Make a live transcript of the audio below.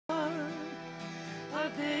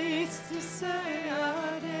Ades to say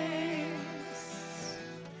ades.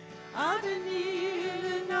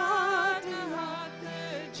 Adanil Nadahata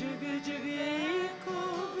Jug Jug Eko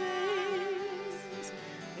Bes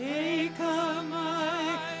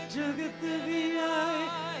Ekamai Jagat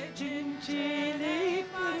Viyai Jinchele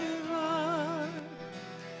Parvar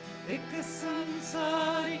Ek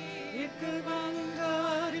Sansari Ek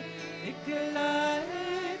Bandari Ek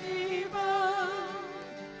Lae Divan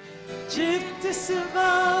Chit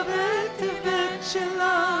Svavet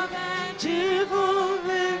Vechala Jivo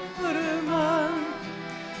Vifurman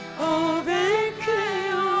O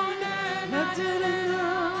Vekeone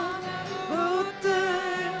Natarana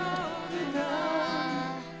Bhutana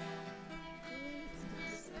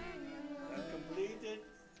Completed.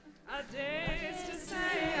 Ades to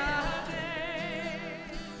say ades.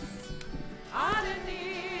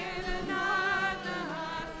 Adanil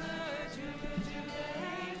Nadahata Juga Juga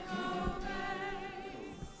Eko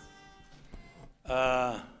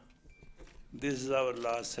Bes. This is our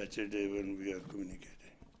last Saturday when we are communicating.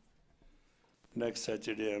 Next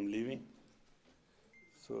Saturday I'm leaving.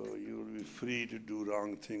 So you will be free to do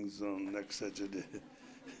wrong things on next Saturday.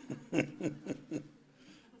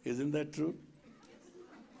 Isn't that true?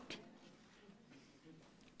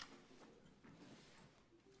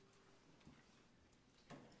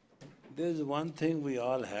 There's one thing we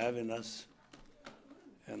all have in us,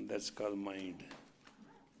 and that's called mind.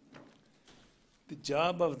 The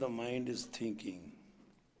job of the mind is thinking.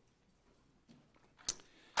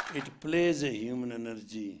 It plays a human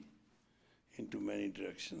energy into many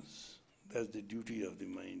directions. That's the duty of the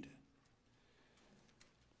mind.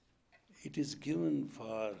 It is given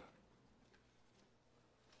for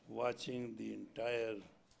watching the entire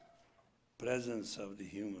presence of the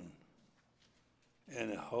human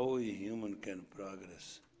and how a human can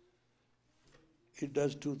progress. It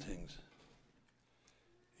does two things.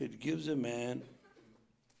 It gives a man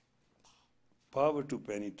power to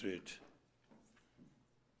penetrate,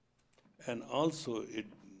 and also it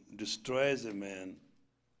destroys a man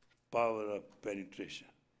power of penetration.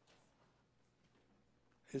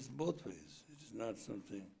 It's both ways. It is not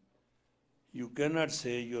something. You cannot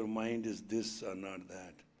say your mind is this or not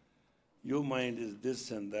that. Your mind is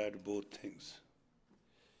this and that, both things.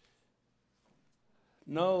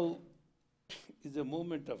 Now is a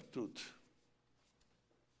moment of truth.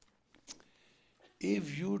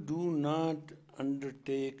 If you do not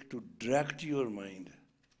undertake to direct your mind,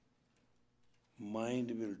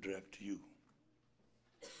 mind will direct you.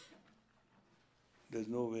 There's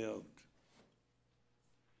no way out.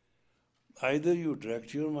 Either you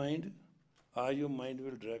direct your mind or your mind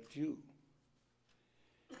will direct you.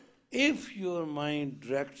 If your mind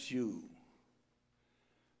directs you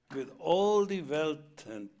with all the wealth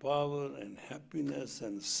and power and happiness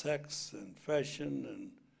and sex and fashion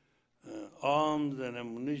and arms and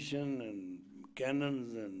ammunition and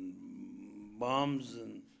cannons and bombs,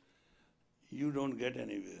 and you don't get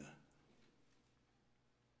anywhere.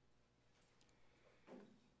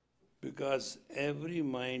 Because every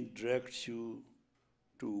mind directs you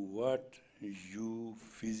to what you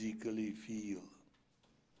physically feel.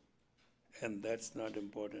 And that's not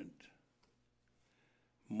important.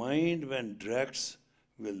 Mind, when directs,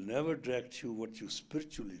 will never direct you what you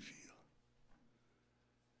spiritually feel.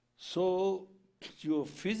 So, your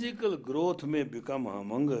physical growth may become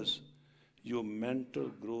humongous, your mental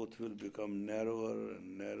growth will become narrower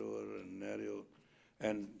and narrower and narrower,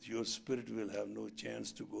 and your spirit will have no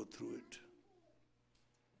chance to go through it.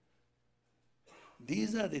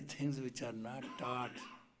 These are the things which are not taught,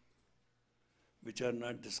 which are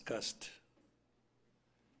not discussed.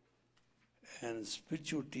 And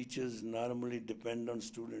spiritual teachers normally depend on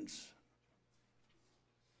students.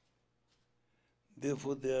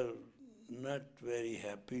 Therefore, they are not very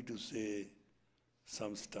happy to say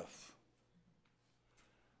some stuff.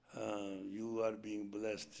 You are being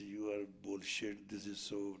blessed, you are bullshit, this is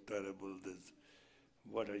so terrible, this.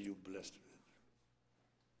 What are you blessed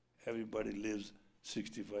with? Everybody lives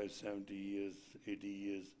 65, 70 years, 80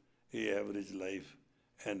 years, an average life,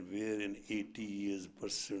 and where in 80 years a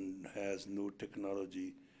person has no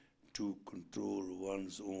technology to control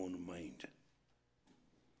one's own mind.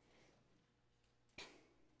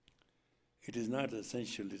 It is not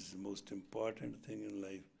essential, it is the most important thing in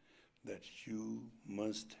life, that you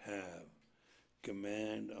must have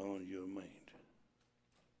command on your mind.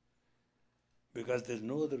 Because there's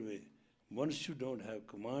no other way. Once you don't have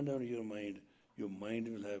command on your mind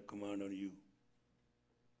will have command on you.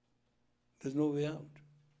 There's no way out.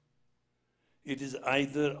 It is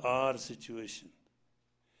either or situation.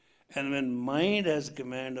 And when mind has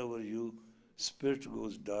command over you, spirit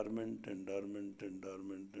goes dormant and dormant and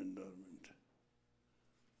dormant and dormant.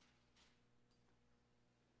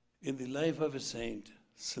 In the life of a saint,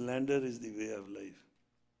 slander is the way of life.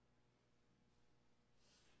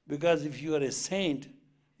 Because if you are a saint,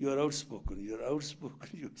 you are outspoken. You are outspoken,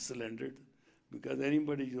 you are slandered. Because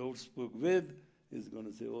anybody you outspoke with is going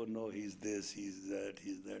to say, oh no, he's this, he's that,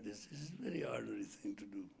 he's that. It's a very ordinary thing to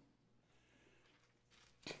do.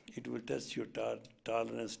 It will test your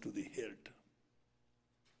tolerance to the hilt.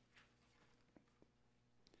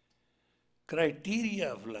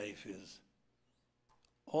 Criteria of life is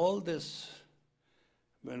all this.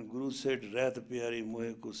 When Guru said, Rath pyari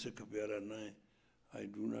mohe ko sikh pyara nae, I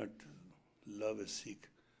do not love a Sikh,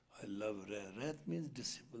 I love Rath. Rath means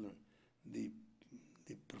discipline, the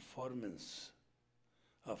performance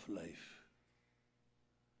of life,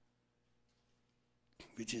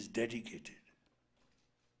 which is dedicated.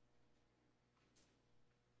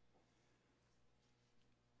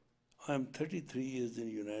 I am 33 years in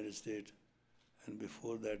the United States, and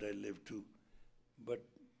before that I lived too. But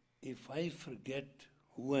if I forget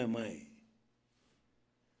who am I,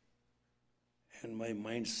 and my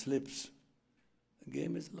mind slips, the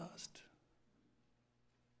game is lost.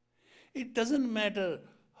 It doesn't matter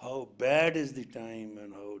how bad is the time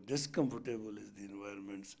and how discomfortable is the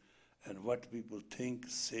environments and what people think,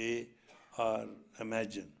 say, or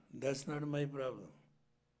imagine. That's not my problem.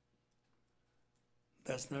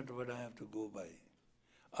 That's not what I have to go by.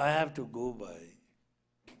 I have to go by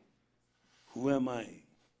who am I,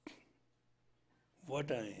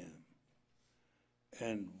 what I am,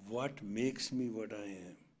 and what makes me what I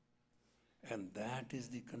am. And that is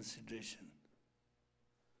the consideration.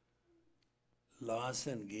 Loss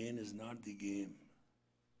and gain is not the game.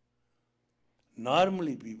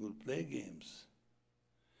 Normally people play games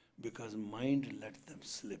because mind lets them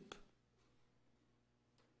slip.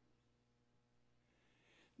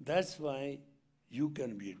 That's why you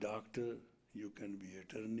can be a doctor, you can be an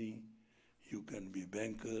attorney, you can be a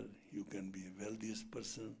banker, you can be a wealthiest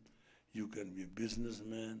person, you can be a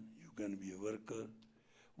businessman, you can be a worker.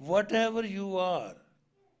 Whatever you are,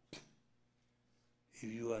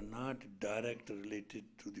 if you are not directly related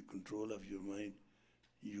to the control of your mind,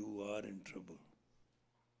 you are in trouble.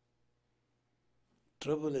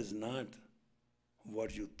 Trouble is not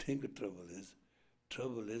what you think trouble is.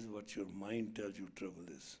 Trouble is what your mind tells you trouble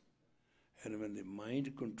is. And when the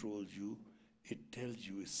mind controls you, it tells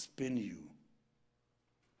you, it spins you.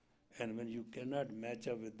 And when you cannot match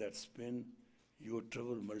up with that spin, your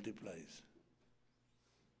trouble multiplies.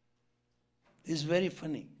 It's very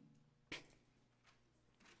funny.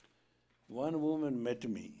 One woman met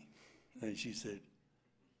me and she said,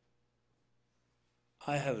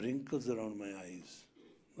 I have wrinkles around my eyes.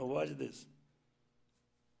 Now watch this.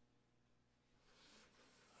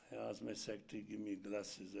 I asked my secretary, give me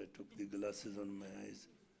glasses. I took the glasses on my eyes.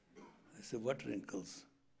 I said, what wrinkles?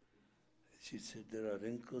 She said, there are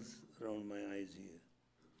wrinkles around my eyes here.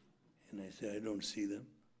 And I said, I don't see them.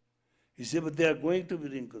 He said, but there are going to be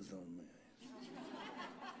wrinkles around my eyes.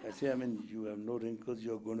 I said, I mean, you have no wrinkles,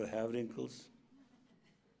 you are going to have wrinkles?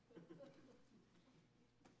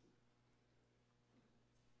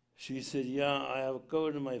 She said, yeah, I have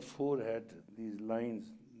covered my forehead,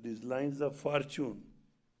 these lines of fortune.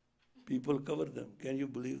 People cover them. Can you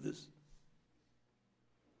believe this?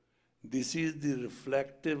 This is the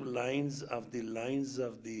reflective lines of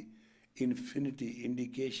the infinity,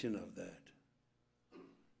 indication of that.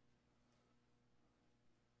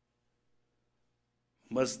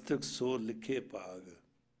 Mastak so likhe paag.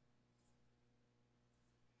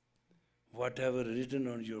 Whatever written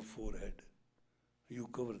on your forehead, you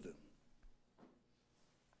cover them.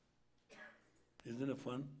 Isn't it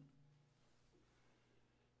fun?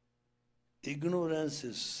 Ignorance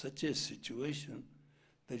is such a situation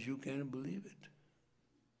that you can't believe it.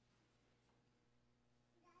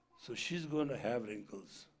 So she's going to have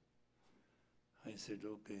wrinkles. I said,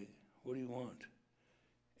 okay, what do you want?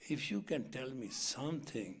 If you can tell me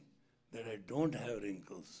something that I don't have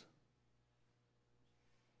wrinkles,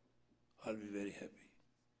 I'll be very happy.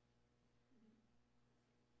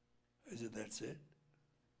 I said, that's it?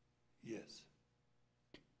 Yes.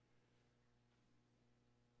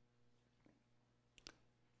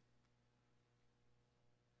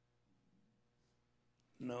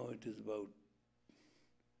 Now it is about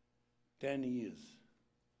 10 years,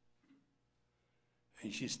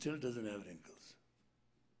 and she still doesn't have wrinkles.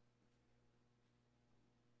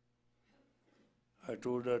 I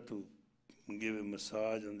told her to give a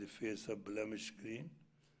massage on the face of blemish cream.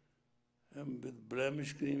 And with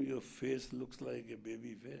blemish cream, your face looks like a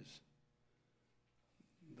baby face.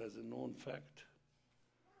 That's a known fact.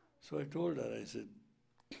 So I told her, I said,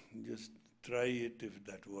 just try it if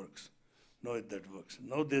that works. No, if that works.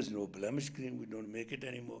 Now there's no blemish cream, we don't make it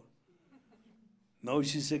anymore. Now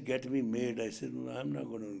she said, get me made. I said, no, I'm not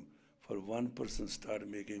going to, for one person, start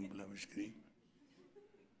making blemish cream.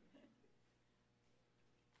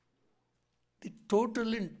 The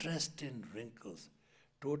total interest in wrinkles.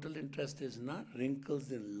 Total interest is not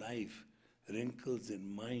wrinkles in life, wrinkles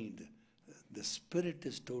in mind. The spirit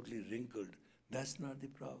is totally wrinkled. That's not the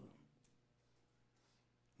problem.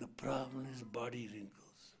 The problem is body wrinkles.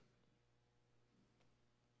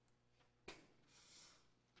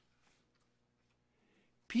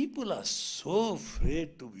 People are so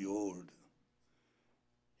afraid to be old.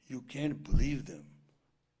 You can't believe them.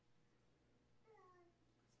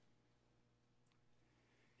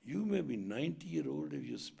 You may be 90-year-old, if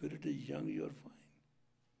your spirit is young, you are fine.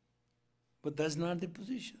 But that's not the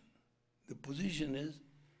position. The position is,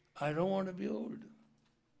 I don't want to be old.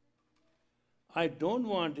 I don't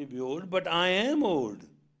want to be old, but I am old.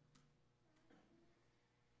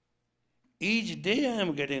 Each day I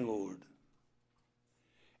am getting old.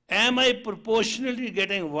 Am I proportionally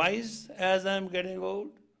getting wise as I am getting old?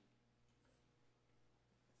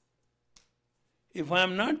 If I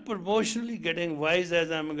am not proportionally getting wise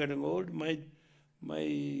as I am getting old, my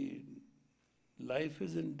life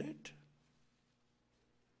is in debt.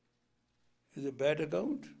 It's a bad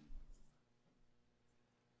account.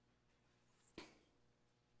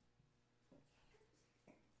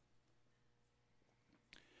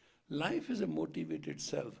 Life is a motivated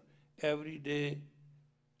self. Every day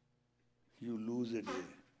you lose a day.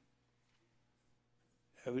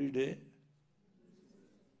 Every day,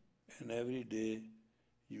 and every day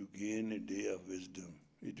you gain a day of wisdom.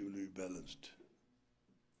 It will be balanced.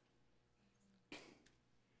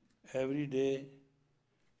 Every day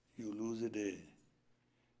you lose a day.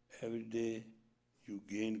 Every day you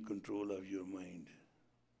gain control of your mind.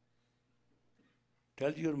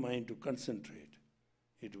 Tell your mind to concentrate.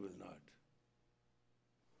 It will not.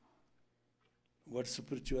 What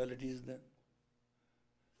spirituality is that?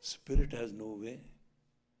 Spirit has no way.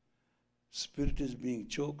 Spirit is being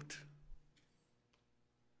choked.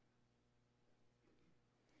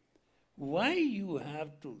 Why you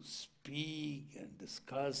have to speak and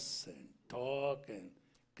discuss and talk and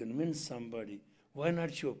convince somebody? Why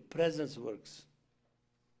not your presence works?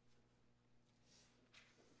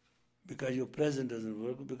 Because your presence doesn't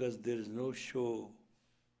work, because there is no show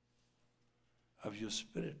of your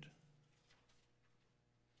spirit.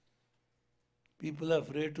 People are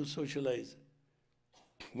afraid to socialize.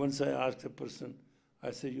 Once I asked a person, I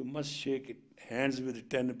said, you must shake hands with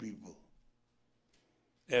 10 people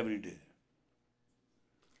every day.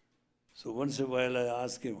 So once in a while I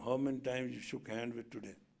asked him, how many times you shook hands with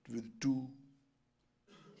today? With 2,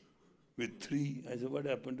 with 3. I said, what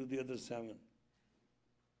happened to the other 7?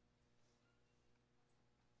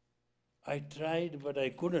 I tried, but I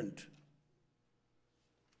couldn't.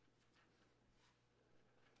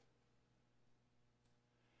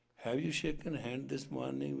 Have you shaken hand this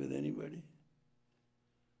morning with anybody?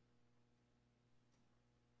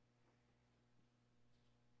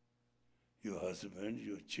 Your husband,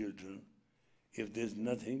 your children. If there's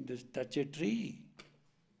nothing, just touch a tree.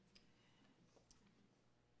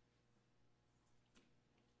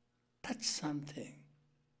 Touch something.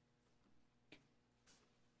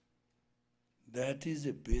 That is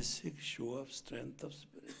a basic show of strength of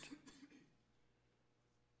spirit.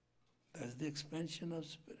 That's the expansion of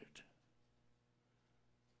spirit.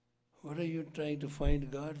 What are you trying to find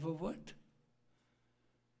God for what?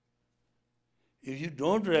 If you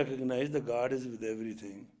don't recognize that God is with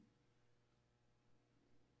everything,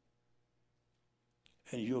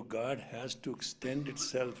 and your God has to extend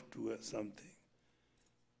itself to something,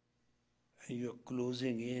 and you're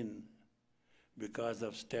closing in because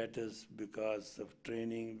of status, because of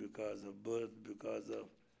training, because of birth, because of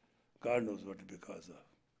God knows what because of.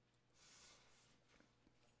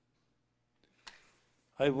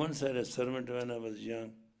 I once had a servant when I was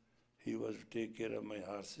young. He was to take care of my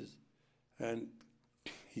horses. And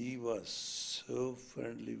he was so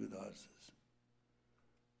friendly with horses.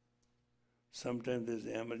 Sometimes there's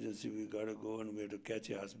an emergency, we got to go and we had to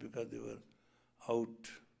catch a horse because they were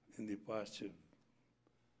out in the pasture,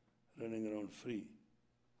 running around free.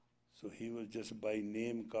 So he will just by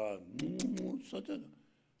name call, such a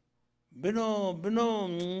Bino, Bino,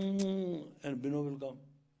 and Bino will come.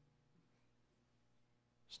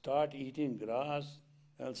 Start eating grass,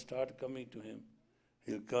 I'll start coming to him.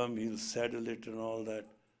 He'll come, he'll saddle it and all that,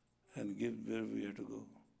 and give where we have to go.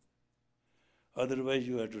 Otherwise,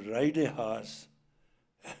 you have to ride a horse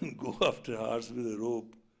and go after a horse with a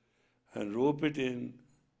rope and rope it in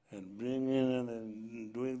and bring in and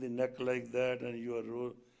then doing the neck like that and you are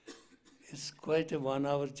roll. It's quite a 1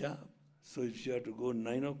 hour job. So if you have to go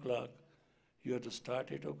 9 o'clock, you have to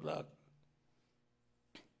start 8 o'clock.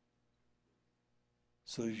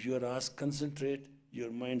 So if you are asked concentrate,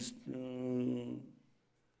 your mind's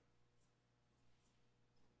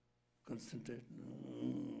concentrate,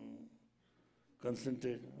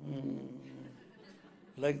 concentrate.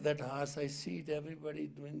 Like that horse, I see it, everybody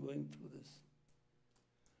going through this.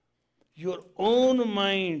 Your own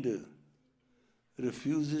mind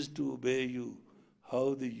refuses to obey you.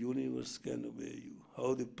 How the universe can obey you,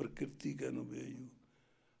 how the Prakriti can obey you,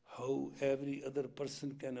 how every other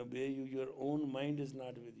person can obey you, your own mind is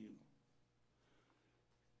not with you.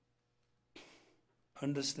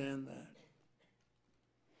 Understand that.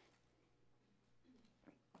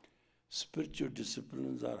 Spiritual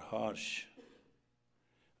disciplines are harsh.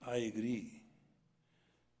 I agree.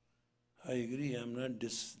 I'm not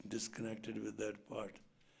disconnected with that part.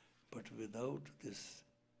 But without this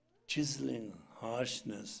chiseling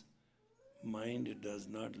harshness, mind does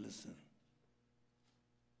not listen.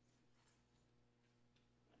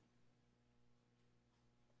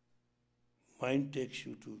 Mind takes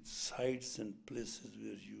you to sites and places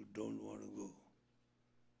where you don't want to go,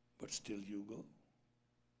 but still you go.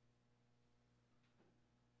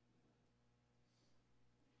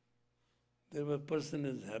 There was a person,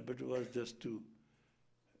 his habit was just to,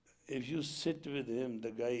 if you sit with him,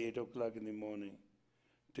 the guy 8 o'clock in the morning,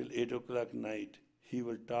 till 8 o'clock night, he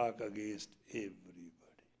will talk against everybody.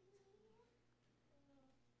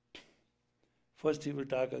 First he will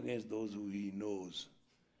talk against those who he knows.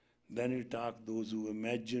 Then he'll talk those who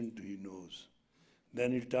imagined he knows.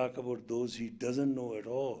 Then he'll talk about those he doesn't know at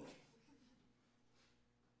all.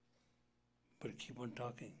 But keep on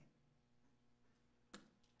talking.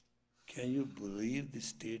 Can you believe the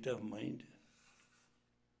state of mind?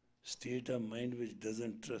 State of mind which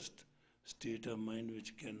doesn't trust. State of mind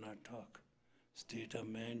which cannot talk. State of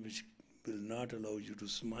mind which will not allow you to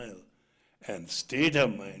smile. And state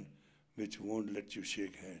of mind which won't let you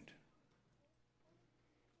shake hand.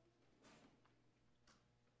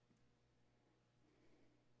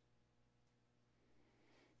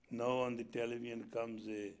 Now on the television comes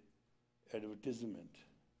a advertisement.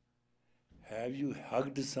 Have you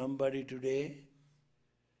hugged somebody today?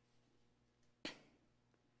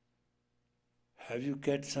 Have you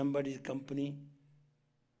kept somebody's company?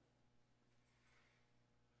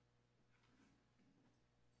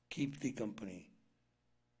 Keep the company.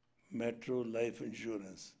 Metro Life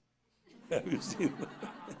Insurance. Have you seen that?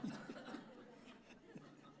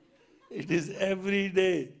 It is every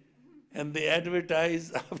day. And they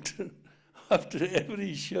advertise after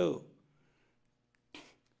every show.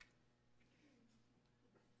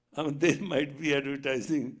 I mean, they might be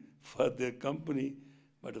advertising for their company,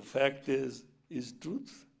 but the fact is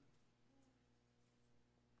truth.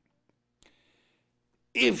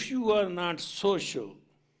 If you are not social,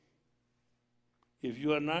 you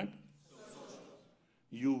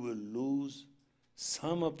will lose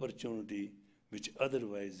some opportunity which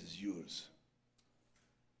otherwise is yours.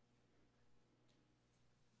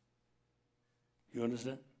 You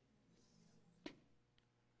understand?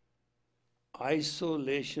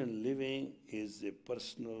 Isolation living is a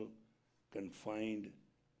personal, confined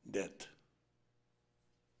death.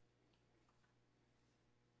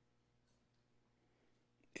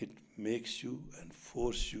 It makes you and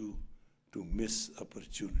forces you to miss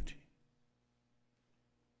opportunity.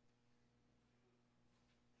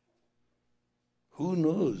 Who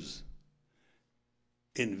knows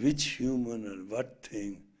in which human or what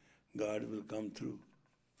thing God will come through.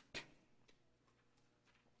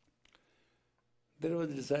 There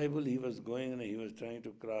was a disciple, he was going and he was trying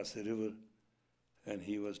to cross a river and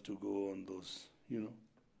he was to go on those,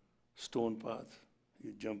 stone paths.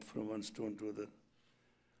 You jump from one stone to another.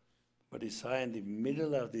 But he saw in the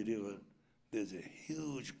middle of the river, there's a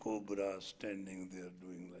huge cobra standing there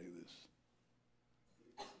doing like this.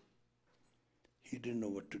 He didn't know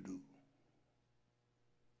what to do.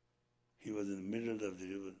 He was in the middle of the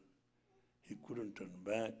river. He couldn't turn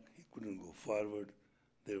back. He couldn't go forward.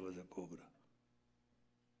 There was a cobra.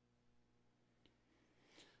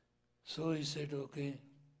 So he said, okay,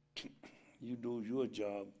 you do your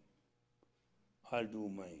job. I'll do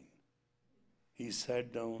mine. He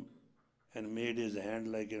sat down and made his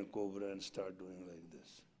hand like a cobra and started doing like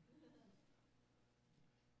this.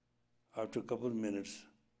 After a couple of minutes,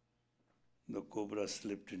 the cobra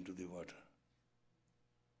slipped into the water.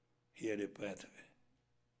 He had a pathway.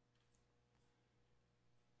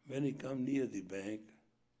 When he came near the bank,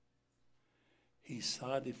 he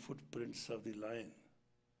saw the footprints of the lion.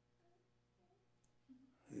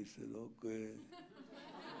 He said, okay.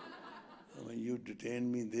 I mean, you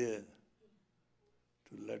detained me there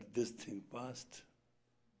to let this thing pass.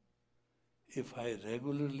 If I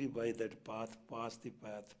regularly by that path pass the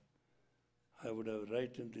path, I would have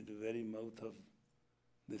right into the very mouth of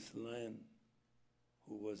this lion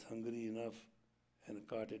who was hungry enough and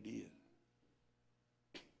caught a deer.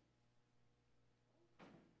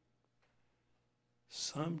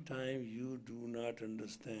 Sometimes you do not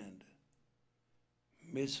understand.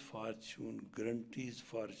 Misfortune guarantees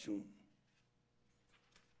fortune.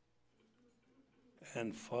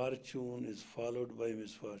 And fortune is followed by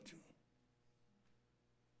misfortune.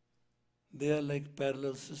 They are like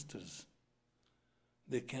parallel sisters.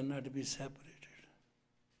 They cannot be separated.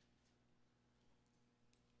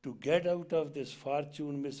 To get out of this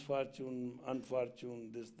fortune, misfortune, unfortune,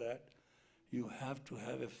 this, that, you have to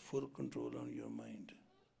have a full control on your mind.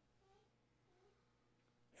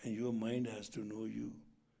 And your mind has to know you.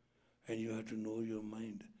 And you have to know your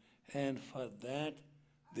mind. And for that,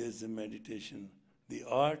 there's a meditation. The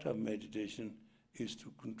art of meditation is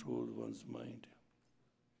to control one's mind.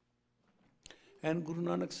 And Guru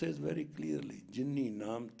Nanak says very clearly, Jinni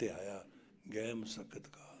naam te aya gaya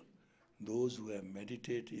musakat ka. Those who have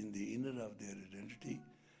meditated in the inner of their identity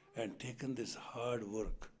and taken this hard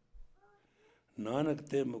work, Nanak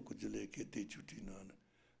te mukujale keti chuti Nanak.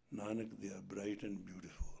 Nanak, they are bright and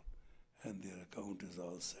beautiful, and their account is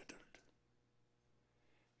all settled.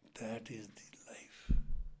 That is the life.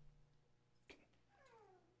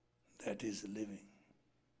 That is living.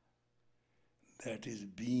 That is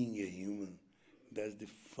being a human. That's the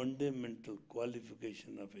fundamental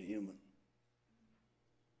qualification of a human.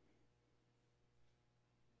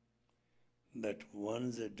 That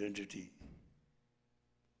one's identity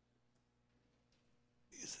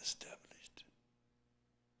is established.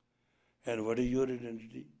 And what is your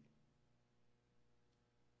identity?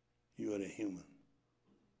 You are a human.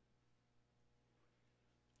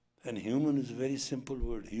 And human is a very simple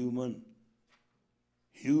word, human.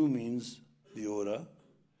 Hu means the aura,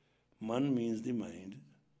 man means the mind,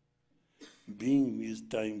 being means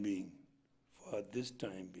time being. For this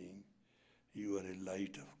time being, you are a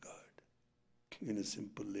light of God. In a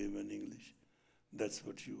simple layman English, that's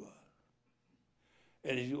what you are.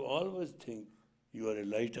 And if you always think you are a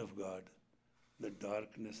light of God, the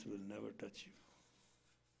darkness will never touch you.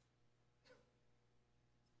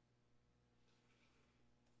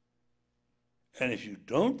 And if you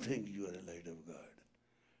don't think you are a light of God,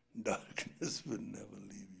 darkness will never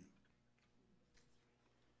leave you.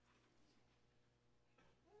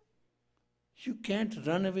 You can't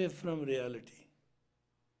run away from reality.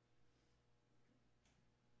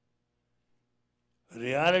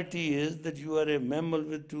 Reality is that you are a mammal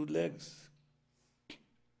with two legs.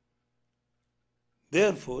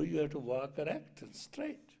 Therefore, you have to walk erect and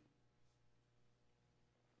straight.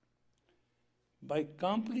 By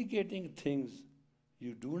complicating things,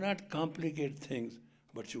 you do not complicate things,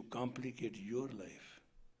 but you complicate your life.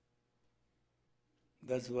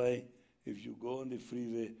 That's why if you go on the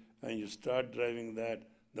freeway and you start driving that,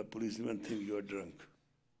 the policemen think you are drunk.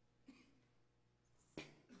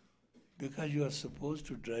 Because you are supposed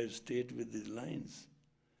to drive straight with the lines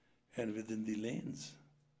and within the lanes.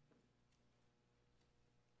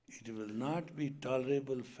 It will not be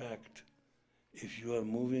tolerable fact if you are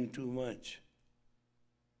moving too much,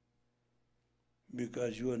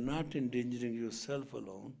 because you are not endangering yourself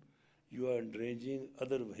alone, you are endangering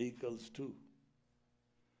other vehicles too.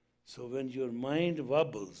 So when your mind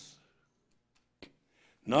wobbles,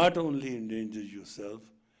 not only endangers yourself,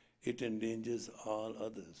 it endangers all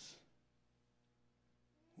others.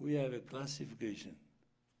 We have a classification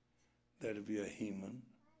that we are human,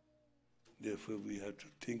 therefore we have to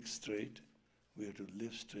think straight, we have to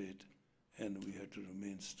live straight, and we have to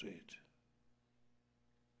remain straight.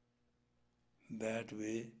 That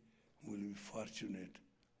way we'll be fortunate,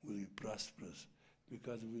 we'll be prosperous,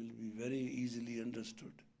 because we'll be very easily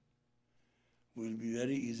understood. We'll be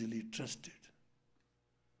very easily trusted.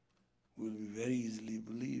 We'll be very easily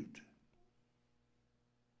believed.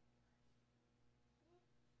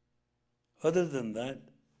 Other than that,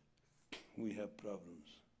 we have problems.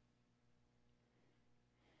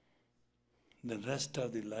 The rest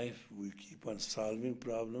of the life we keep on solving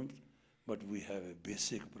problems, but we have a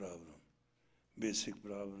basic problem. Basic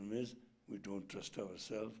problem is we don't trust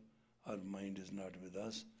ourselves, our mind is not with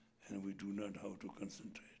us, and we do not know how to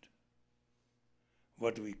concentrate.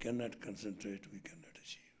 What we cannot concentrate, we cannot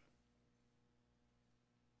achieve.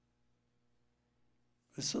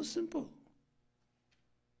 It's so simple.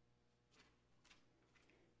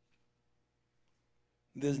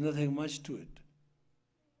 There's nothing much to it.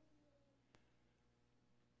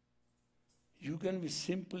 You can be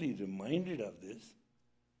simply reminded of this.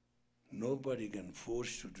 Nobody can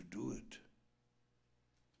force you to do it.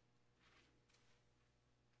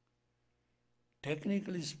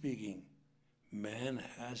 Technically speaking, man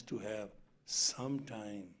has to have some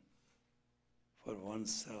time for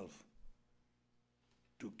oneself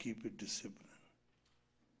to keep it disciplined.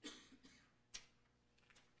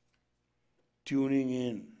 Tuning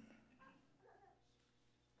in.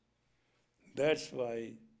 That's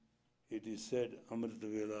why it is said, Amrita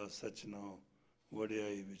Vela Sachna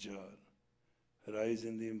Vadhyai Vichar. Rise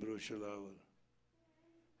in the ambrosial hour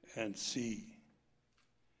and see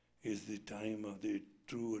is the time of the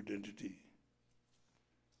true identity.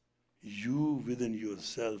 You within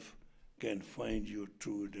yourself can find your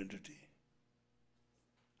true identity.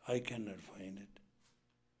 I cannot find it.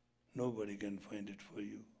 Nobody can find it for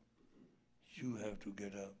you. You have to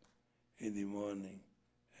get up in the morning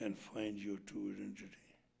and find your true identity.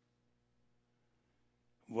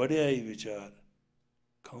 Vadhyai Vichar,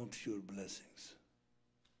 count your blessings.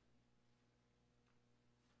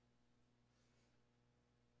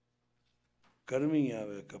 Karmi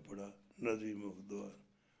ave kapada, nadri mukhdwar.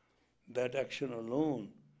 That action alone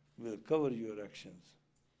will cover your actions.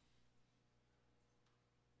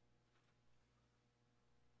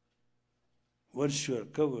 Once you are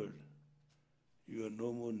covered, you are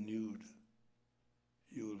no more nude.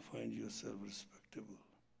 You will find yourself respectable.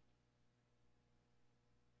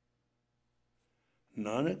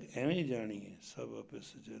 Nanak, ਐਵੇਂ ਜਾਣੀਏ ਸਭ ਆਪੇ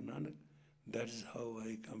ਸਜੇ. Nanak, that is how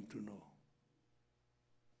I come to know.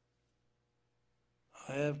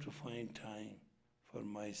 I have to find time for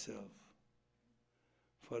myself,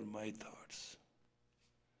 for my thoughts,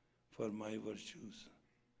 for my virtues,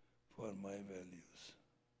 for my values.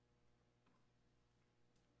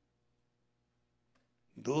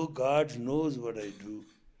 Though God knows what I do,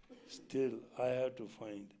 still I have to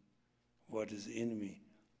find what is in me.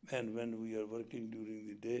 And when we are working during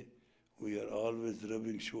the day, we are always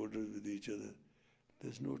rubbing shoulders with each other.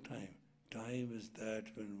 There's no time. Time is that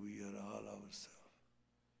when we are all ourselves.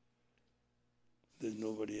 There's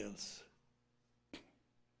nobody else.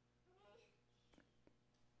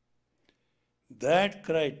 That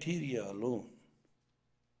criteria alone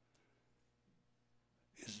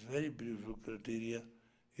is very beautiful criteria.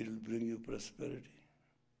 It will bring you prosperity.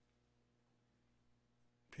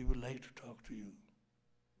 People like to talk to you.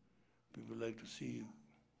 People like to see you.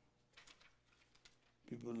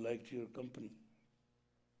 People like your company.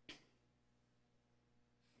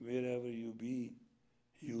 Wherever you be,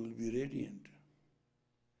 you will be radiant.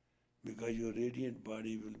 Because your radiant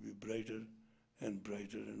body will be brighter and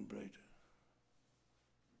brighter and brighter.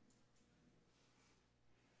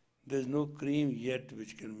 There's no cream yet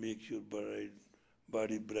which can make your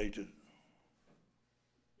body brighter.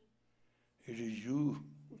 It is you.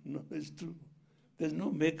 No, it's true. There's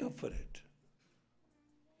no makeup for it.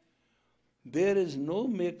 There is no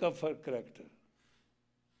makeup for character.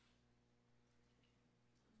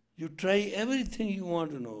 You try everything you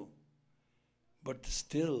want to know, but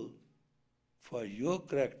still, for your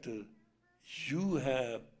character, you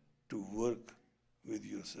have to work with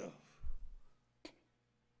yourself.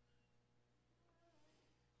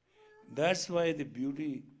 That's why the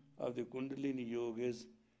beauty of the Kundalini Yoga is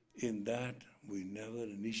in that we never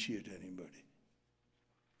initiate anybody.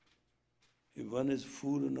 If one is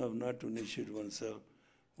fool enough not to initiate oneself,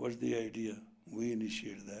 what's the idea? We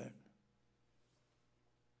initiate that.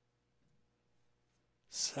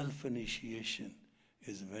 Self-initiation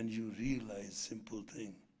is when you realize simple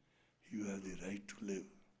thing. You have the right to live.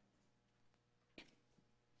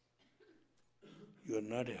 You are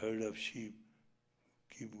not a herd of sheep.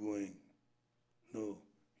 Keep going. No,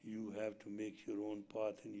 you have to make your own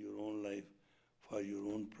path in your own life for your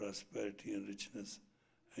own prosperity and richness.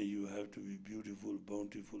 And you have to be beautiful,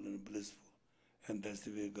 bountiful, and blissful. And that's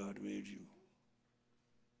the way God made you.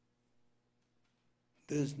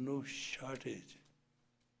 There's no shortage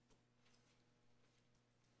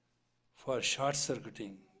for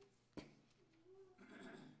short-circuiting.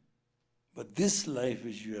 But this life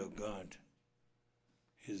which you have got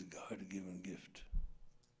is God-given gift.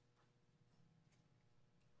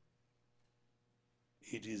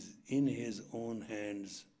 It is in His own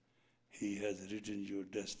hands. He has written your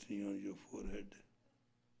destiny on your forehead.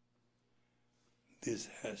 This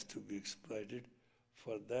has to be exploited.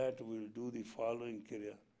 For that, we'll do the following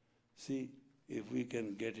kriya. See if we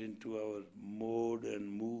can get into our mode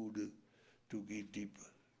and mood to get deeper.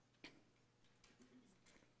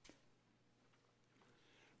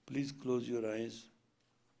 Please close your eyes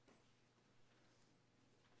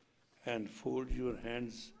and fold your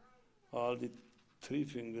hands, all the 3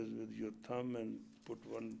 fingers with your thumb, and put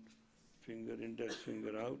one finger, index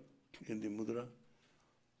finger out in the mudra,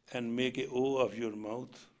 and make a O of your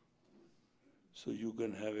mouth so you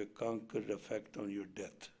can have a conquered effect on your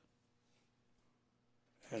death.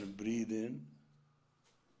 And breathe in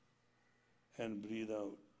and breathe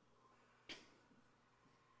out.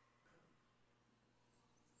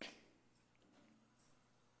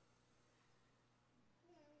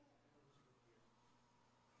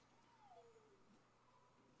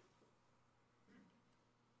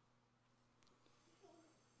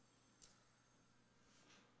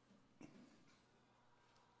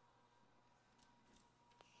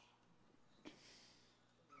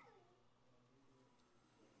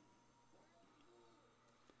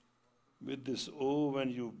 With this O,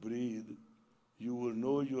 when you breathe, you will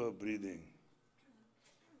know you are breathing.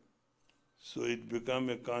 So it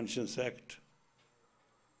becomes a conscious act.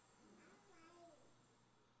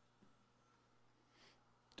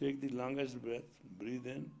 Take the longest breath, breathe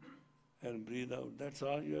in and breathe out. That's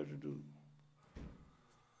all you have to do.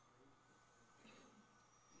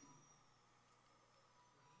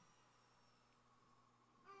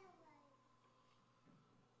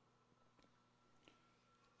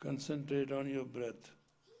 Concentrate on your breath.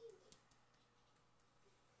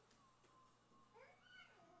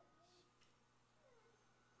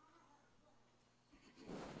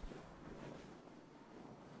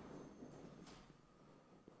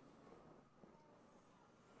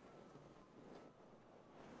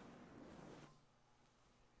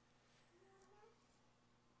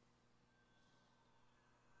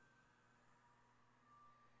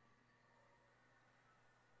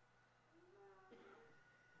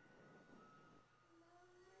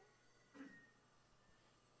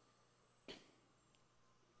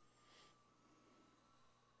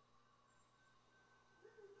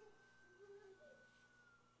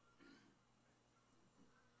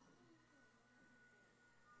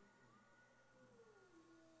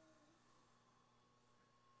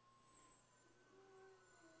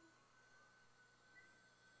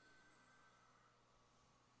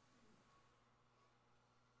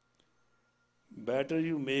 Better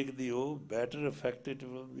you make the O, better effect it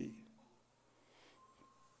will be.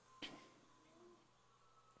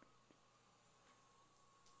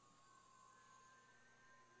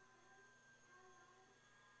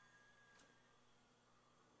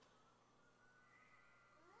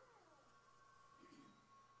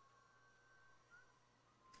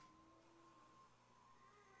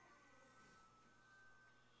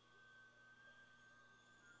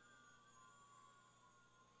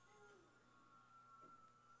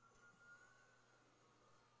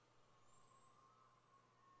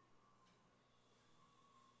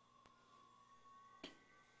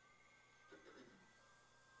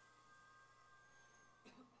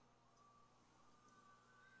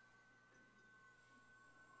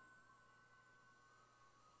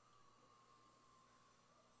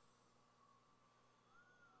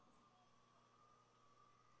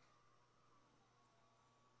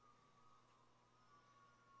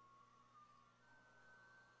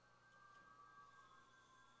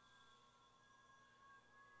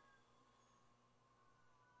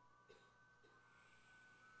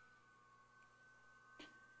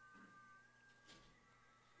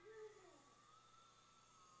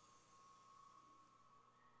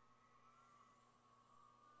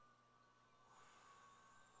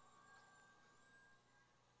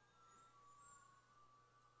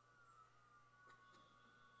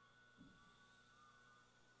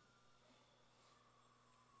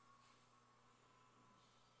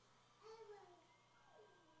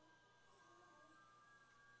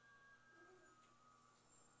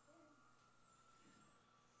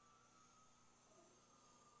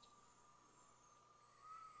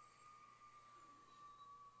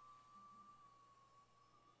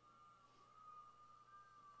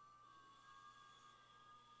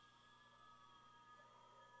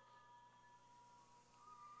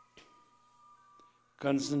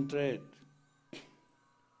 Concentrate.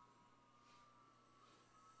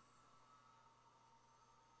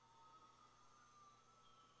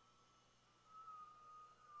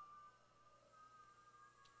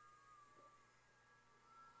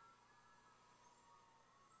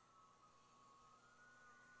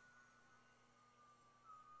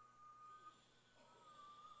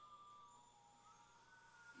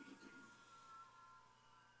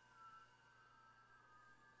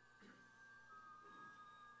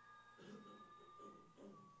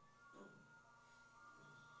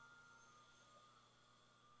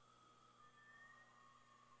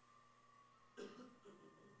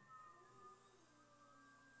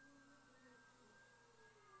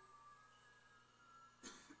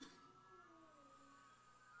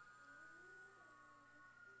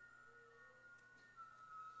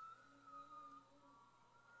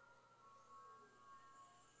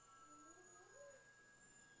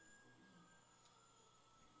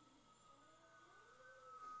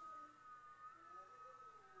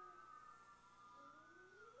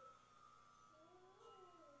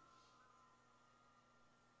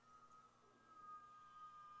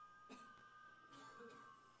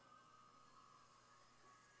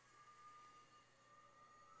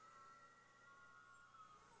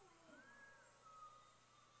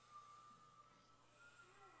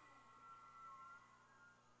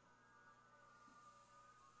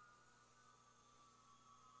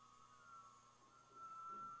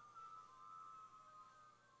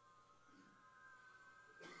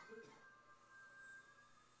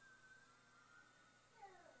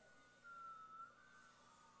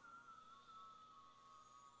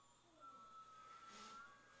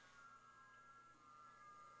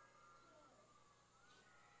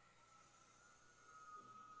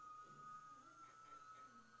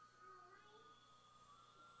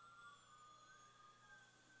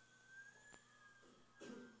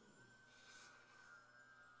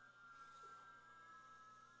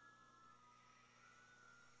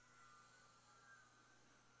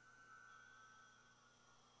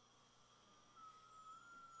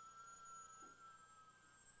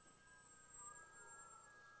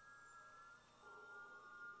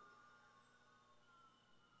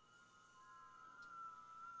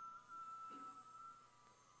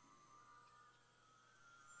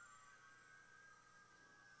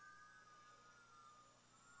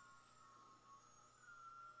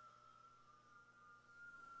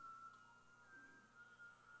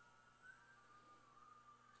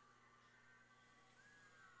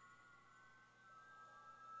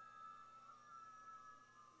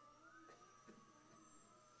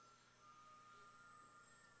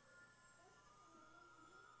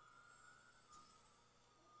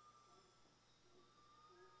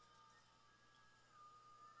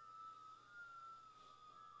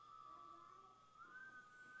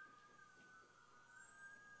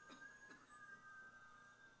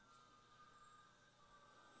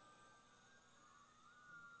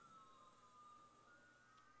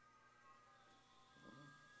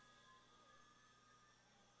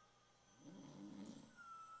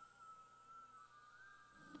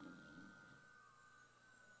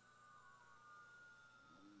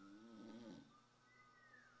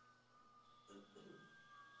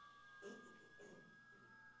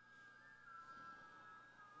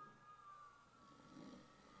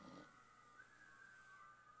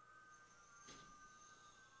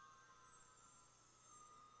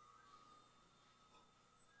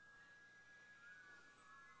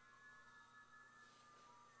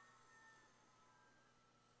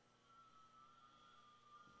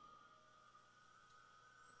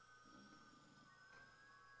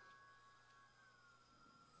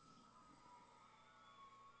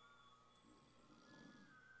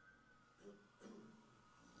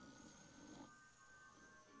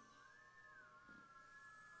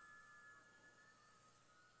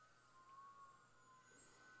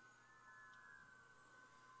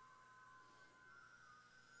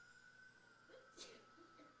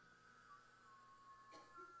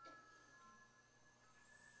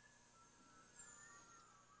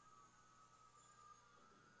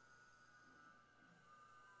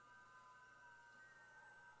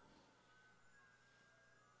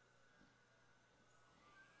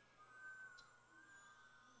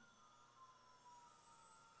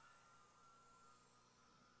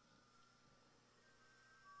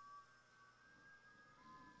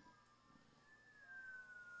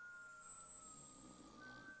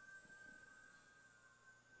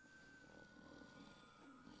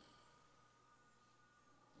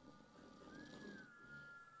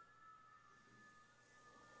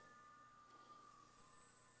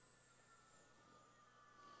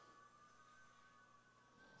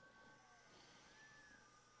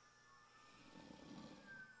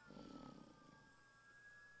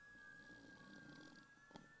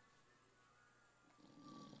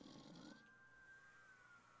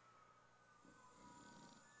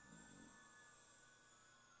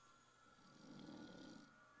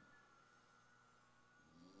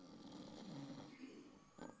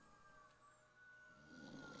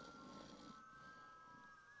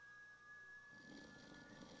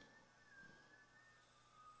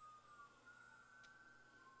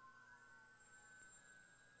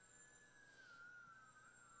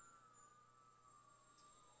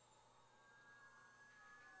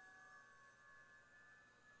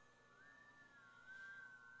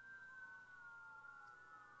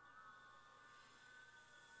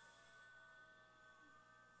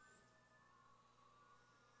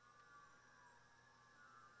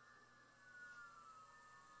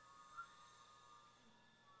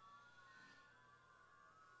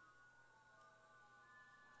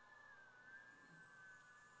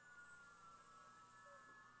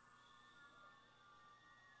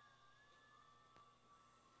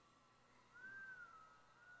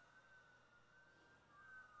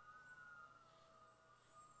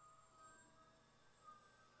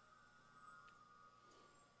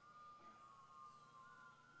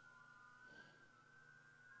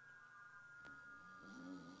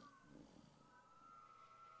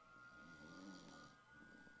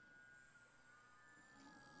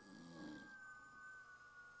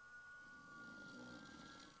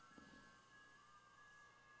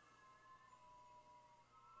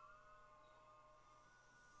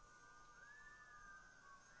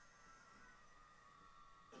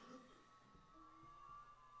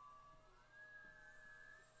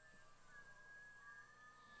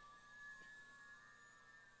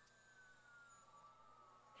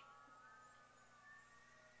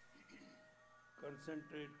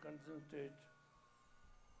 Concentrate, concentrate.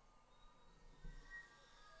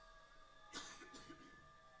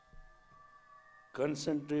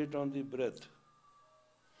 Concentrate on the breath.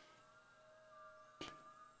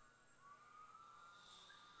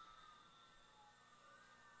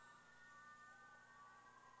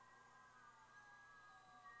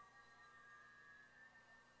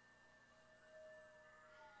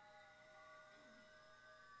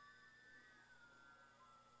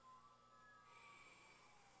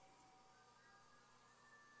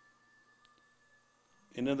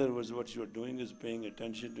 In other words, what you are doing is paying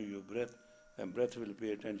attention to your breath, and breath will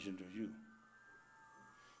pay attention to you.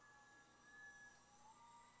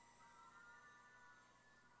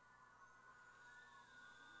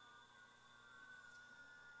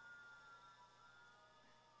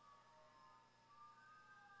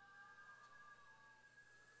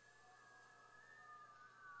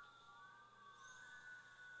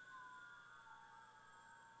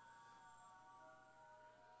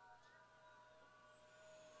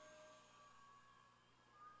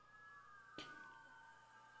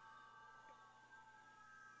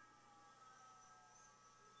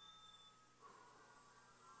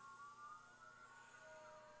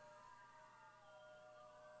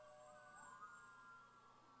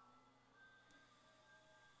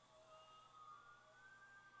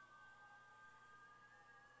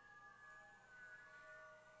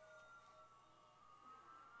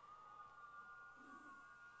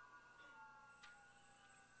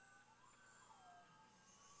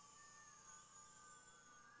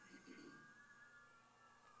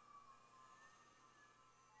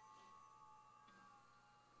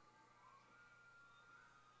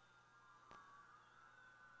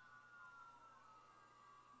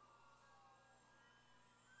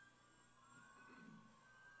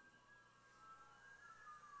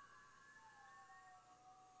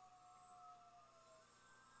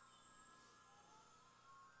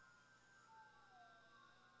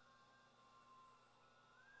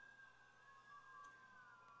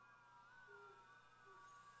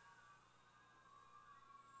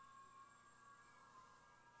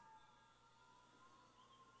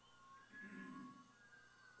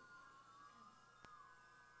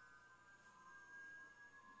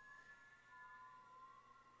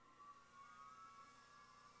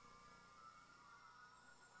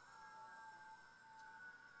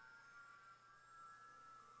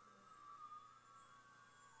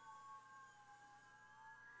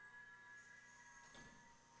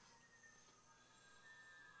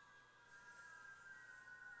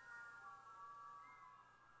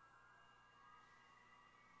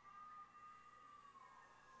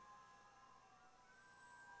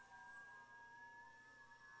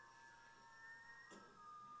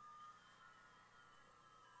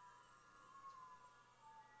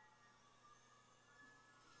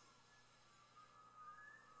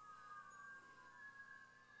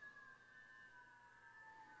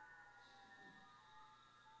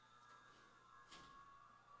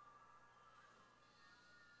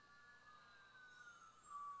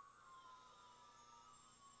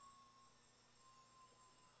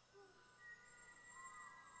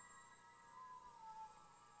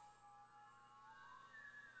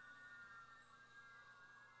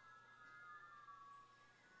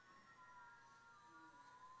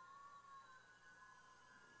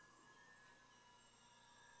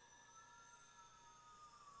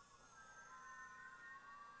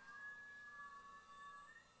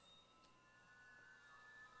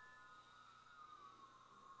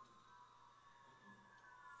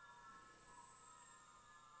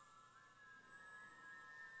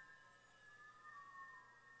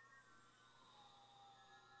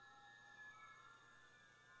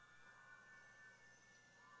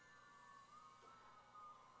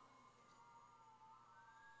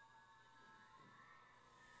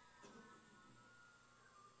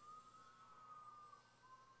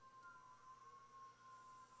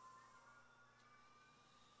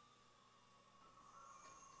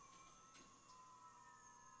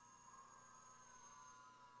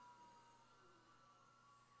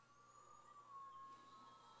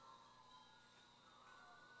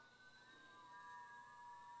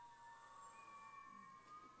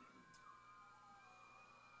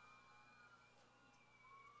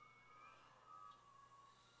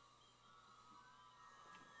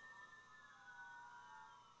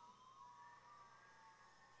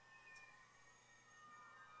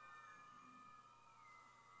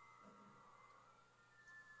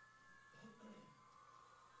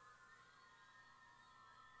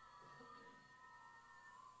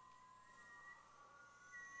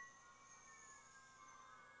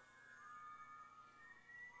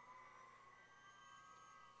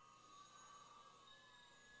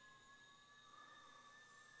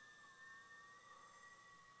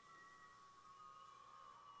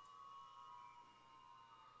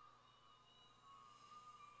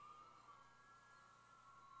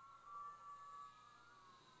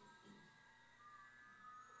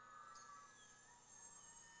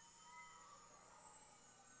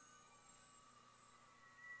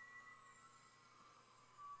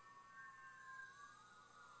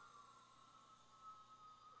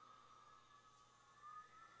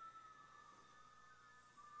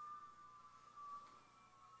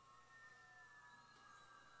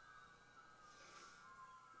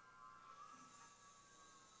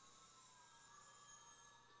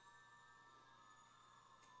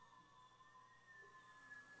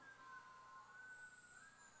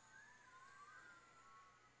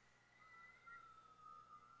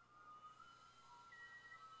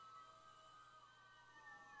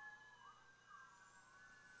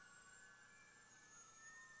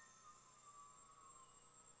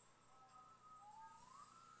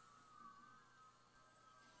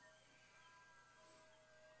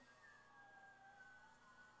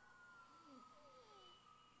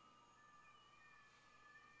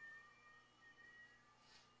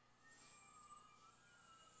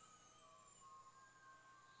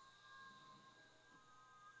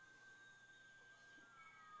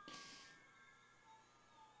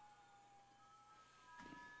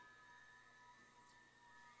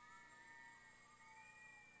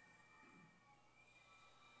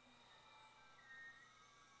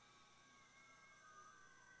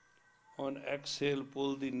 On exhale,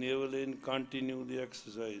 pull the navel in, continue the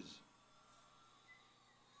exercise.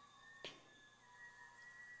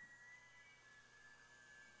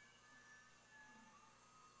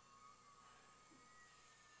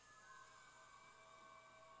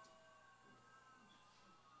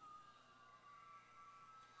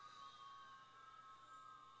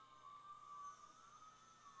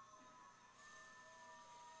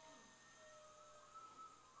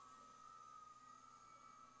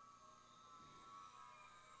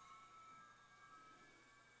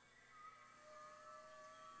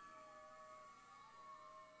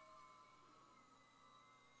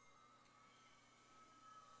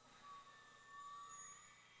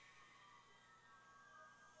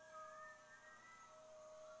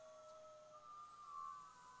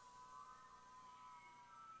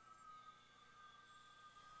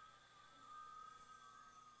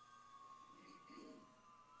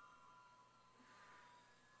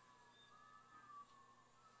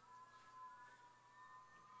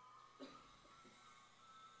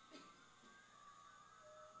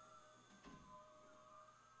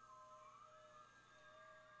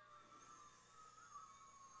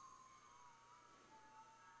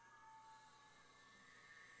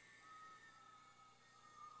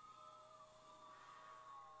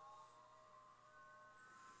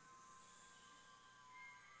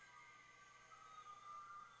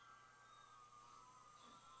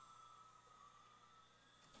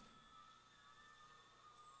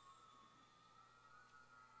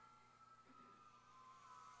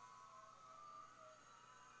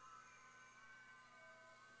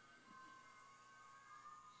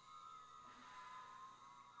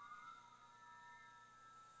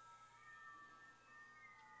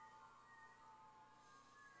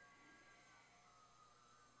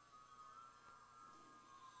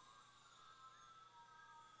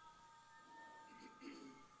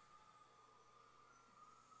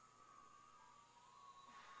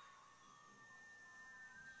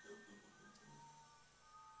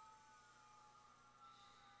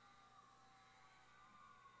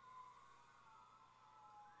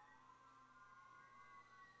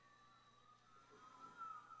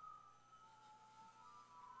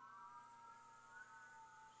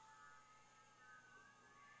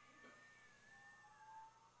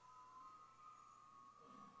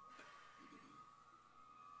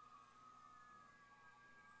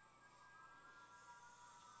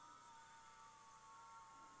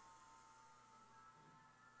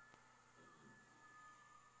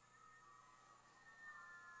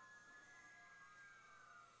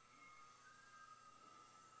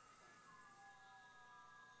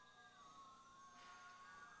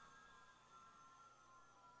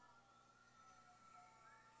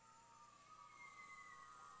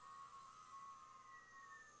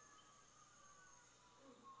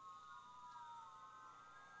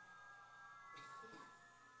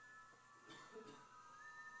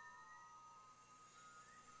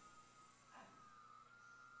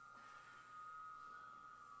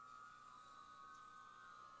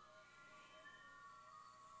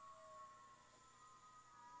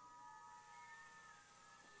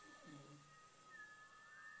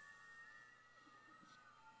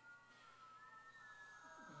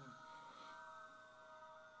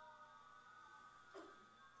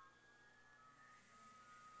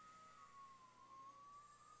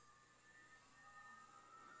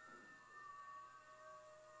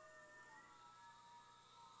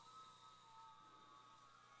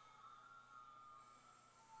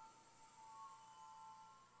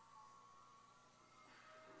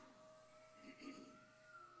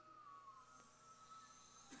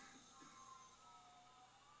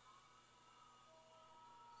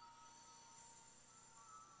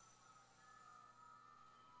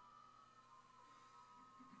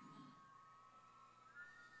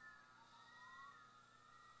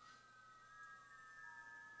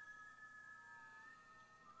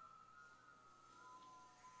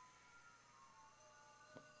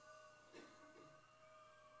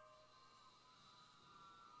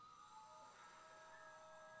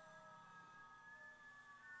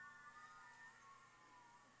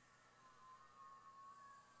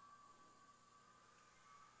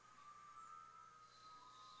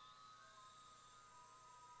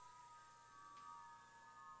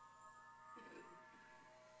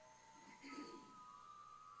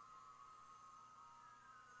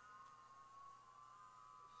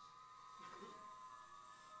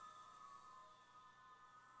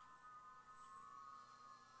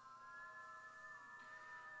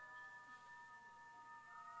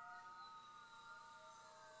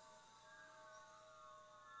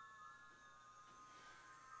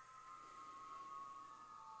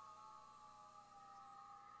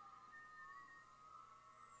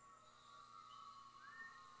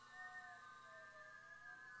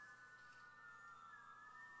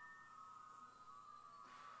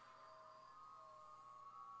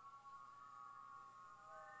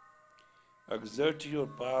 Exert your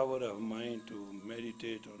power of mind to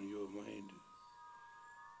meditate on your mind.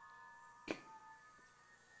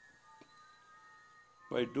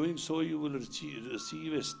 By doing so, you will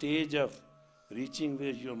receive a stage of reaching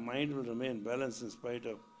where your mind will remain balanced in spite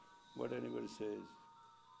of what anybody says.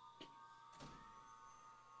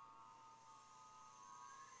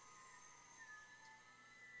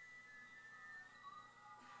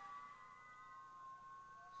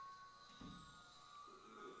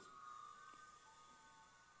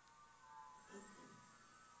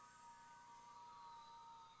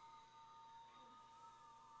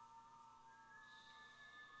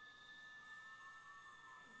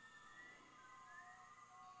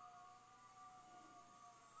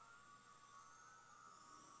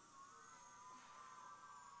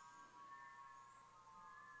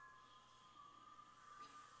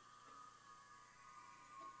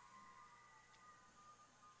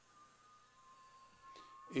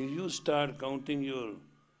 If you start counting your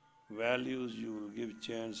values, you will give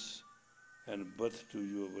chance and birth to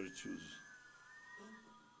your virtues.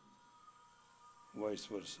 Vice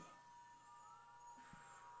versa.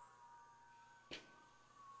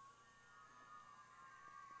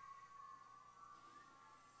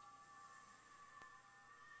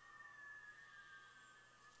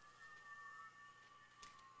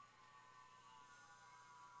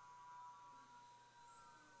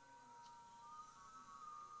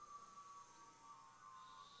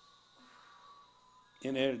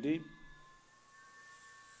 Inhale deep.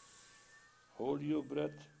 Hold your breath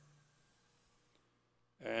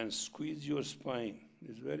and squeeze your spine.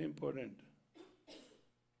 It's very important.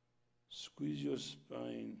 Squeeze your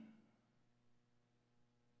spine,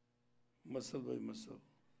 muscle by muscle.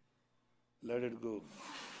 Let it go.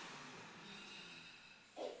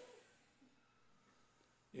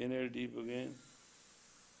 Inhale deep again.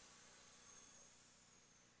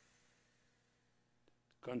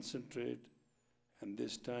 Concentrate, and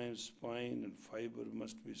this time spine and fiber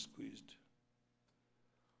must be squeezed.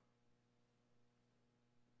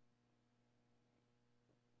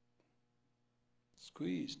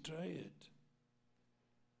 Squeeze, try it.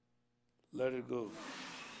 Let it go.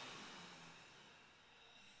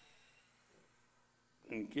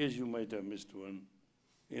 In case you might have missed one,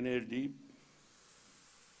 inhale deep.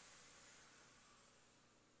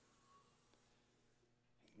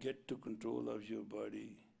 Get to control of your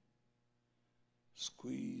body.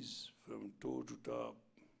 Squeeze from toe to top,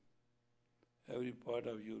 every part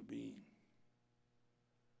of your being.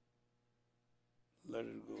 Let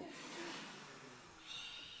it go.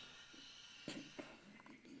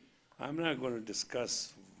 I'm not going to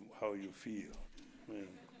discuss how you feel.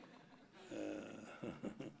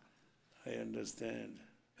 I understand.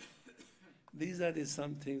 These are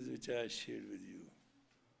some things which I shared with you.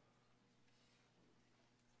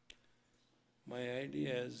 My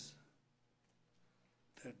idea is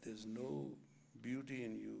that there's no beauty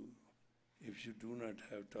in you if you do not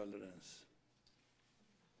have tolerance.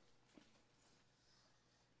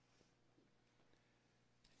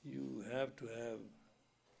 You have to have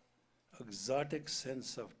exotic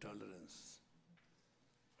sense of tolerance.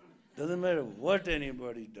 Doesn't matter what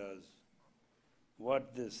anybody does,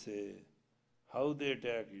 what they say, how they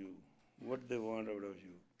attack you, what they want out of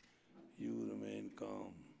you, you remain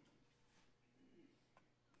calm.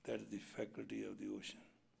 That is the faculty of the ocean.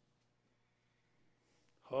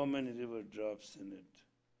 How many river drops in it?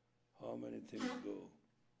 How many things go?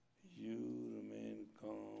 You remain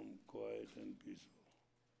calm, quiet, and peaceful.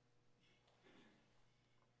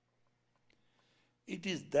 It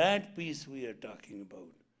is that peace we are talking about,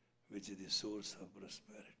 which is the source of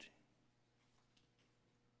prosperity.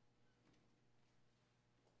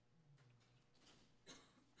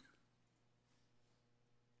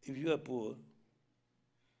 If you are poor,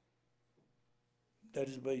 that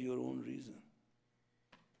is by your own reason.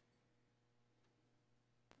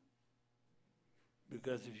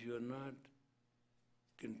 Because if you are not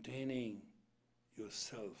containing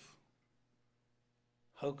yourself,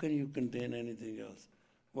 how can you contain anything else?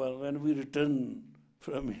 Well, when we return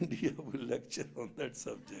from India, we'll lecture on that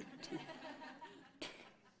subject.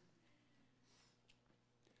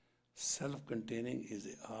 Self-containing is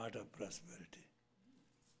the art of prosperity.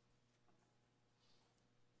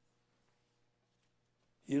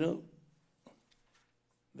 You know,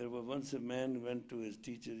 there was once a man went to his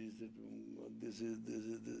teacher, he said, this is.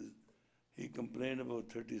 He complained about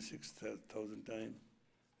 36,000 times.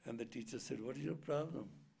 And the teacher said, what is your problem?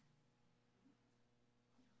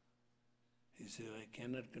 He said, I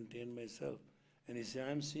cannot contain myself. And he said,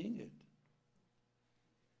 I'm seeing it.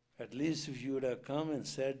 At least if you would have come and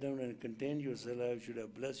sat down and contained yourself, I should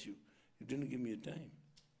have blessed you. You didn't give me a time.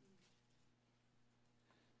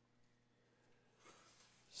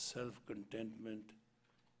 self-contentment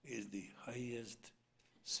is the highest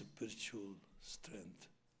spiritual strength.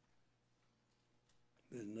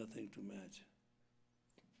 There's nothing to match.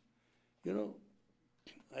 You know,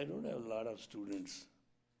 I don't have a lot of students.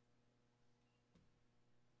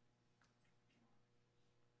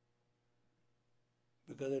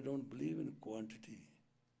 Because I don't believe in quantity.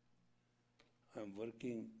 I'm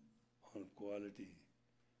working on quality.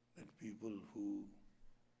 That people who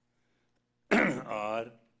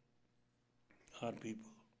are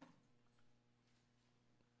people.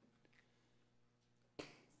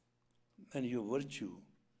 And your virtue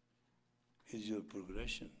is your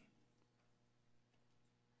progression.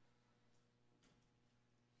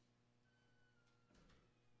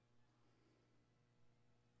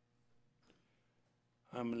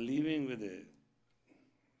 I'm leaving with a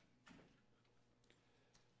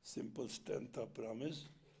simple strength of promise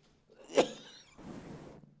that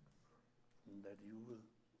you will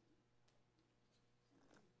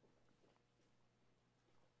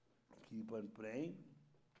keep on praying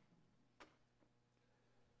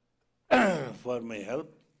for my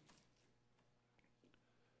help.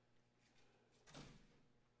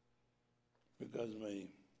 Because my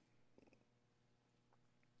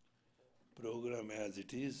program as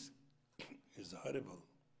it is horrible.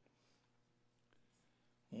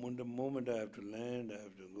 The moment I have to land, I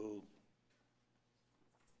have to go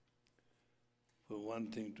from one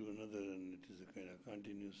thing to another, and it is a kind of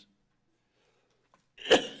continuous.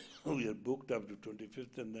 We are booked up to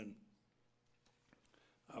 25th, and then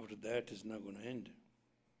after that it's not going to end.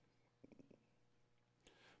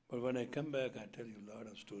 But when I come back, I tell you a lot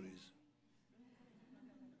of stories.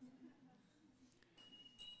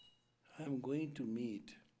 I'm going to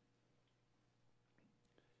meet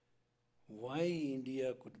why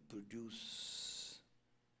India could produce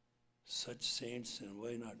such saints and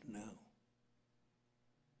why not now.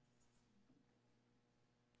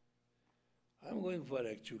 I'm going for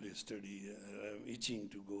actually a study. I'm itching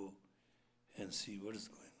to go and see what is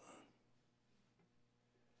going on.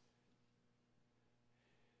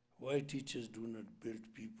 Why teachers do not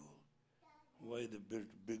build people? Why they build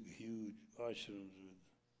big, huge ashrams with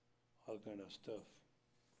all kind of stuff?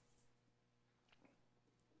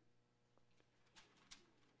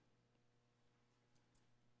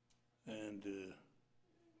 And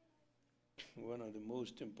one of the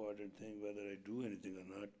most important things, whether I do anything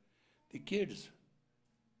or not, the kids,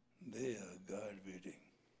 they are God waiting.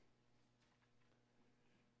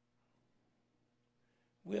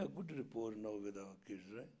 We have good rapport now with our kids,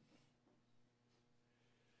 right?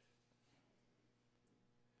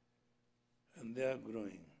 And they are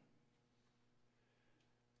growing.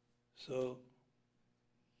 So,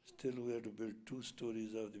 still we have to build 2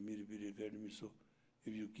 stories of the Miri Piri Academy, so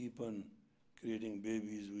if you keep on creating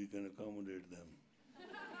babies, we can accommodate them.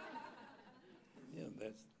 Yeah,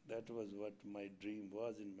 that was what my dream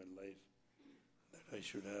was in my life, that I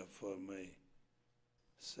should have for my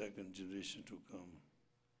second generation to come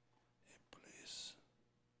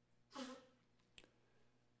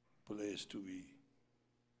a place to be.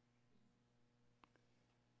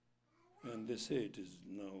 And they say it is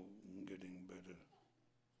now getting better.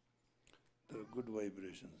 There are good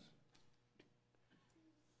vibrations.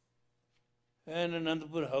 And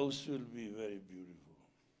Anandapur house will be very beautiful.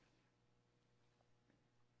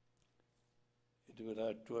 It will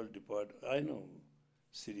have 12 departments. I know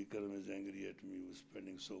Siri Karam is angry at me for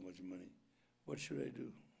spending so much money. What should I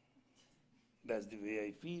do? That's the way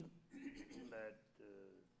I feel. That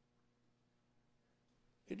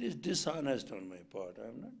it is dishonest on my part.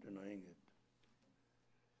 I'm not denying it.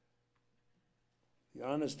 The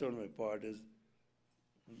honest on my part is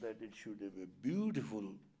that it should have a beautiful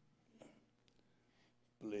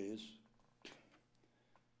place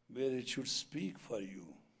where it should speak for you.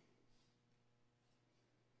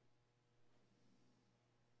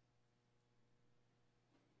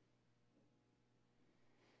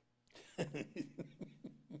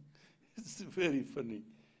 It's very funny.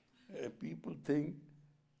 People think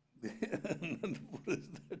Anandapur is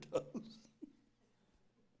that house.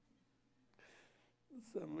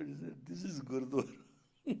 Somebody said, this is Gurdwara.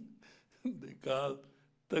 They call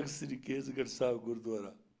Takht Sri Kesgarh Sahib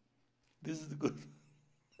Gurdwara. This is the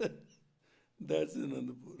Gurdwara. That's in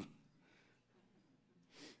Anandapur.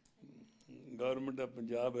 Government of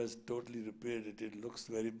Punjab has totally repaired it. It looks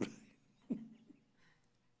very bright.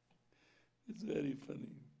 It's very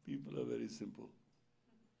funny. People are very simple.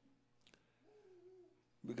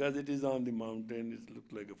 Because it is on the mountain, it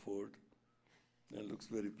looks like a fort and looks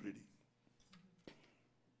very pretty.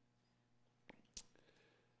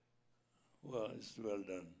 Well, it's well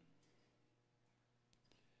done.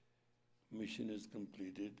 mission is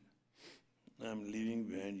completed. I'm leaving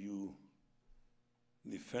behind you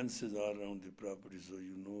the fences all around the property so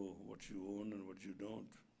you know what you own and what you don't.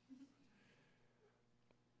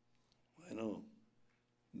 I know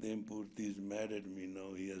the Impurti is mad at me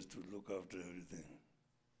now. He has to look after everything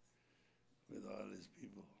with all his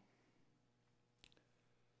people.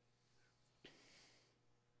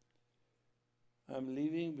 I'm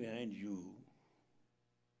leaving behind you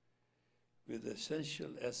with essential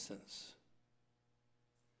essence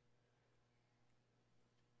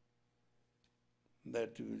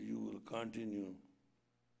that you will continue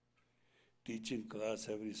teaching class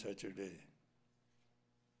every Saturday.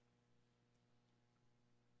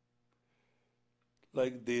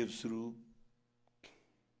 Like Dev Swarup,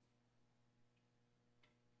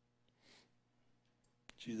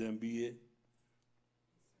 she's MBA.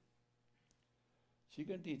 She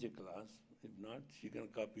can teach a class. If not, she can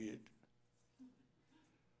copy it.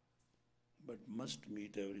 But must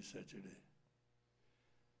meet every Saturday.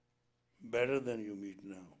 Better than you meet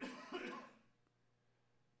now.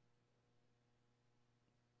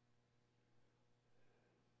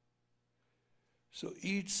 So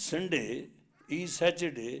each Sunday, each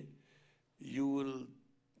Saturday, you will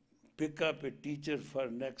pick up a teacher for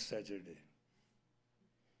next Saturday.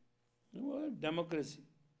 Well, democracy.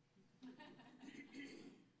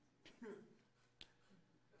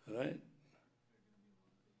 Right?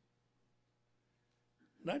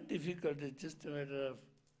 Not difficult, it's just a matter of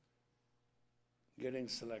getting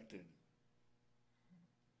selected.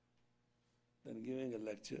 Then giving a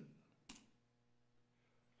lecture,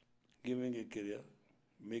 giving a career,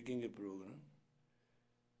 making a program,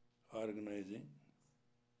 organizing.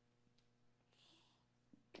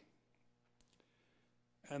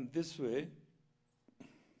 And this way,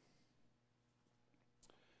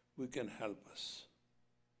 we can help us.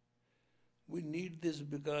 We need this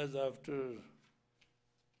because after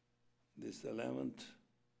this 11th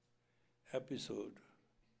episode,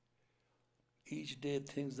 each day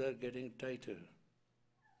things are getting tighter.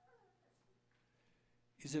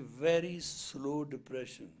 It's a very slow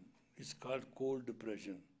depression. It's called cold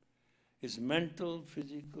depression. It's mental,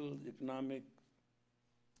 physical, economic,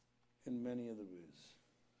 in many other ways.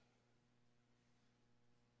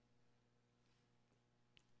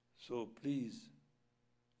 So please,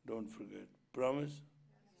 don't forget. Promise?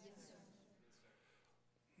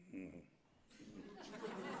 Yes, sir.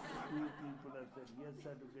 Few people have said yes,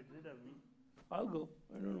 sir, to get rid of me. I'll go.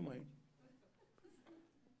 I don't mind.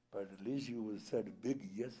 But at least you would have said big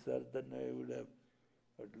yes, sir, then I would have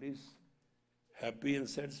at least happy and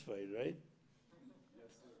satisfied, right?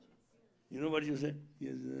 Yes, sir. You know what you said?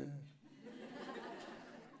 Yes, sir.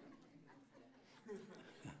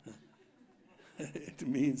 It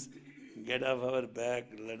means get off our back,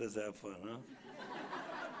 let us have fun, huh?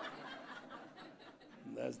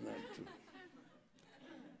 That's not true.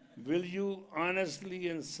 Will you honestly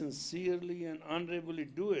and sincerely and honorably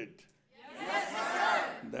do it? Yes,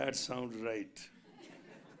 sir. That sounds right.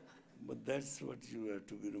 But that's what you have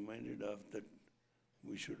to be reminded of, that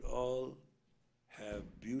we should all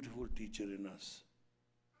have beautiful teacher in us.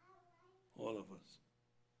 All of us.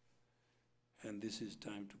 And this is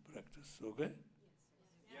time to practice, okay?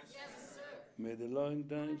 Yes, sir. May the loving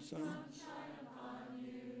time sun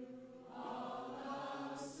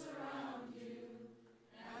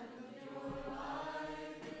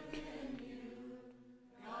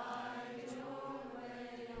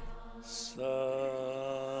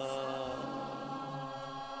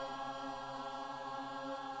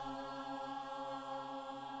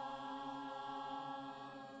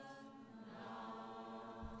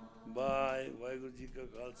Bye. Vaheguru Ji ka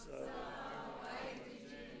Khalsa.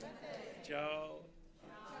 Ciao.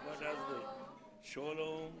 What else?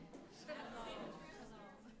 Shalom.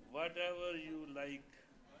 Whatever you like.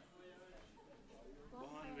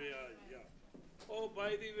 Bon voyage. Yeah. Oh,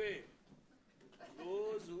 by the way,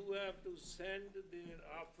 those who have to send their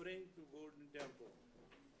offering to Golden Temple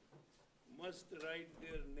must write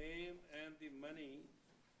their name and the money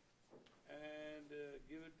and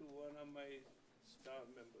give it to one of my staff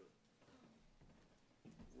members.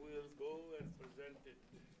 We'll go and present it